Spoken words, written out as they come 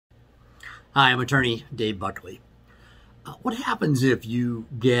Hi, I'm attorney Dave Buckley. What happens if you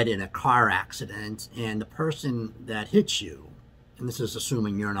get in a car accident and the person that hits you, and this is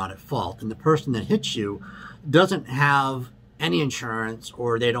assuming you're not at fault, and the person that hits you doesn't have any insurance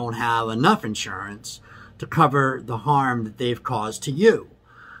or they don't have enough insurance to cover the harm that they've caused to you?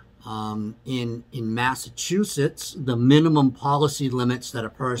 In Massachusetts, the minimum policy limits that a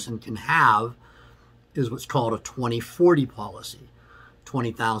person can have is what's called a 2040 policy.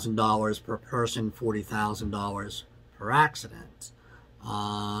 $20,000 per person, $40,000 per accident,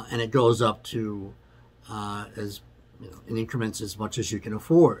 and it goes up to as in increments as much as you can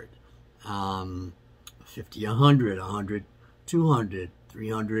afford. 50, 100, 100, 200,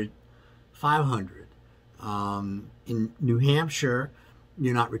 300, 500. In New Hampshire,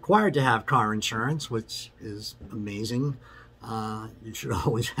 you're not required to have car insurance, which is amazing. You should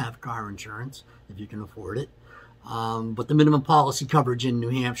always have car insurance if you can afford it. But the minimum policy coverage in New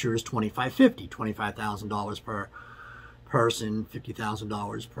Hampshire is $25.50, $25,000 per person,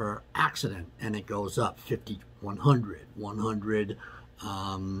 $50,000 per accident, and it goes up 50, 100, 100,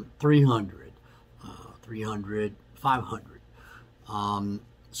 300, 300, 500.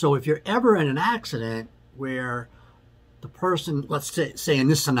 So if you're ever in an accident where the person, let's say in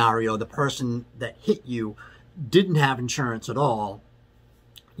this scenario, the person that hit you didn't have insurance at all,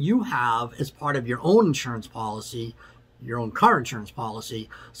 you have, as part of your own insurance policy, your own car insurance policy,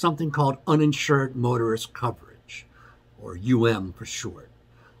 something called uninsured motorist coverage, or UM for short.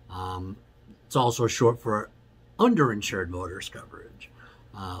 It's also short for underinsured motorist coverage,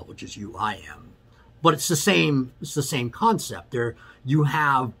 which is UIM. But it's the same concept. You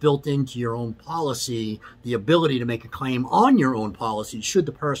have built into your own policy the ability to make a claim on your own policy should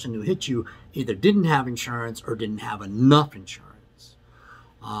the person who hit you either didn't have insurance or didn't have enough insurance.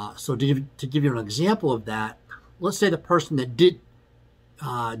 So to give you an example of that, let's say the person that did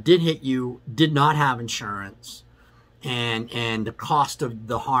hit you did not have insurance, and the cost of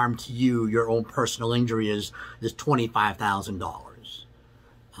the harm to you, your own personal injury, is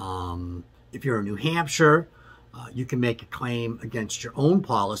 $25,000. If you're in New Hampshire, you can make a claim against your own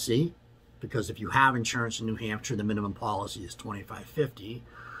policy, because if you have insurance in New Hampshire, the minimum policy is $25.50,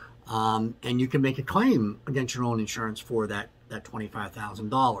 and you can make a claim against your own insurance for that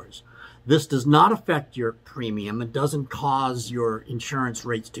 $25,000. This does not affect your premium. It doesn't cause your insurance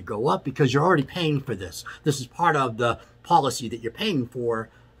rates to go up because you're already paying for this. This is part of the policy that you're paying for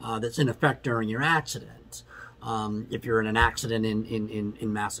that's in effect during your accident. If you're in an accident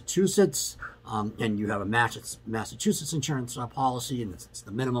in Massachusetts and you have a Massachusetts insurance policy and it's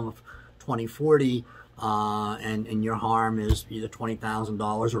the minimum of $20.40 and your harm is either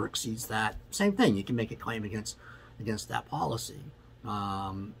 $20,000 or exceeds that, same thing. You can make a claim against that policy.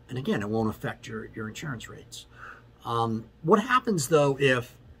 And again, it won't affect your insurance rates. What happens though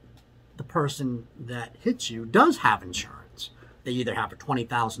if the person that hits you does have insurance? They either have a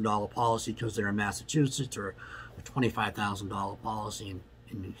 $20,000 policy because they're in Massachusetts, or a $25,000 policy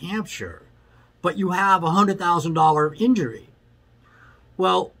in New Hampshire, but you have a $100,000 injury.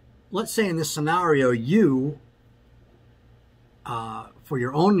 Well, let's say in this scenario, you, for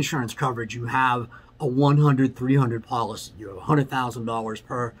your own insurance coverage, you have a 100-300 policy. You have $100,000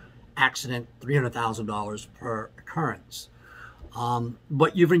 per accident, $300,000 per occurrence.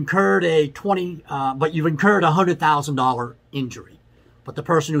 But you've incurred a $100,000 injury, but the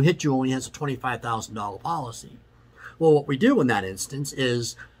person who hit you only has a $25,000 policy. Well, what we do in that instance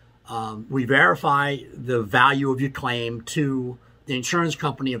is we verify the value of your claim to the insurance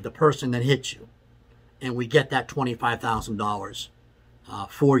company of the person that hit you, and we get that $25,000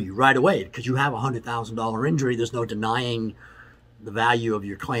 for you right away, because you have a $100,000 injury. There's no denying the value of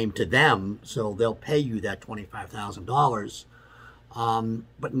your claim to them, so they'll pay you that $25,000.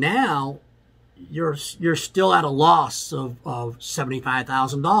 But now you're still at a loss of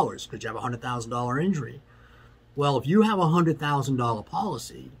 $75,000 because you have a $100,000 injury. Well, if you have a $100,000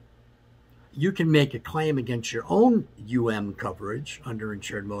 policy, you can make a claim against your own UM coverage,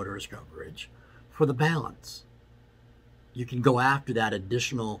 underinsured motorist coverage, for the balance. You can go after that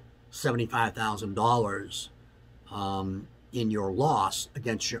additional $75,000 in your loss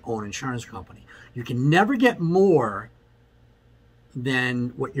against your own insurance company. You can never get more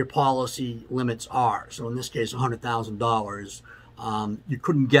than what your policy limits are. So in this case, $100,000, you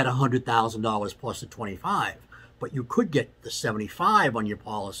couldn't get $100,000 plus the 25, but you could get the 75 on your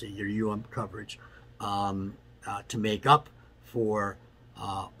policy, your UM coverage, to make up for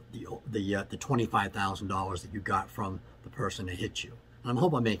the $25,000 that you got from the person that hit you. And I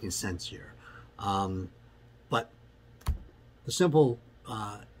hope I'm making sense here. But the simple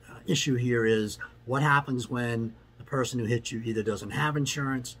issue here is what happens when the person who hit you either doesn't have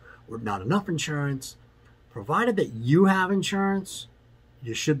insurance or not enough insurance. Provided that you have insurance,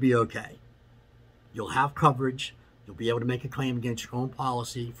 you should be okay. You'll have coverage. You'll be able to make a claim against your own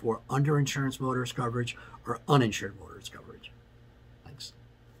policy for underinsurance motorist coverage or uninsured motorist coverage.